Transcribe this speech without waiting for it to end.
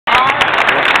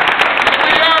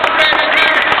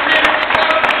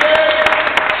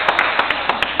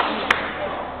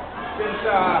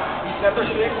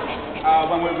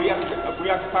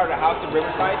part of the house in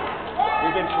Riverside.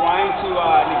 We've been trying to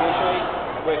negotiate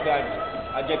with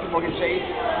JP Morgan Chase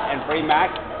and Freddie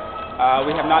Mac.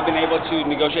 We have not been able to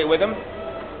negotiate with them.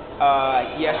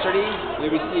 Yesterday, we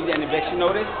received an eviction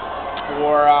notice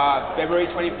for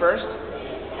February 21st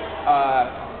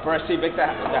for us to evict the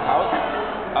house.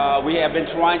 We have been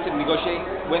trying to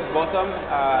negotiate with both of them.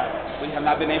 We have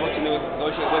not been able to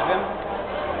negotiate with them.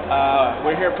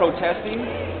 We're here protesting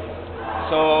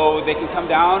so they can come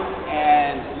down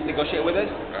and negotiate with us.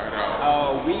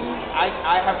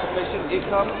 I have sufficient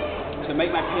income to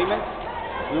make my payments.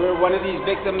 We were one of these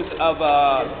victims of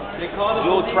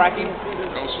dual tracking.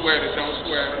 Don't sweat it, don't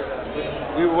sweat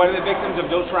it. We were one of the victims of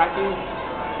dual tracking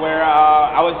where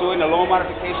I was doing a loan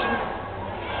modification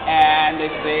and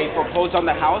they foreclosed on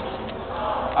the house.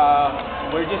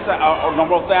 We're just a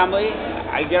normal family.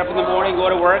 I get up in the morning, go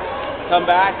to work, come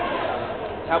back,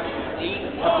 help eat,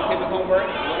 help the kids with homework,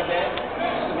 go to bed.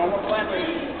 It's a normal family.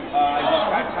 I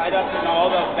just got tied up in all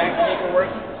the bank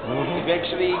paperwork.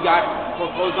 Eventually got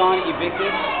foreclosed on, evicted,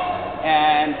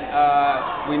 and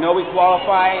we know we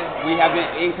qualify. We have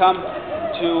the income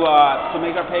to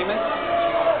make our payments,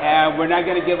 and we're not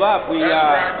going to give up. We're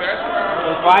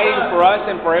fighting for us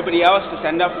and for everybody else to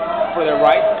stand up for their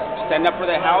rights, stand up for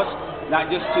their house,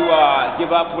 not just to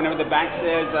give up whenever the bank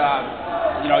says,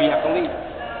 you have to leave.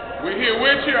 We're here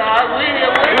with you, all right? We're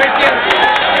here with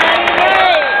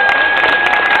you.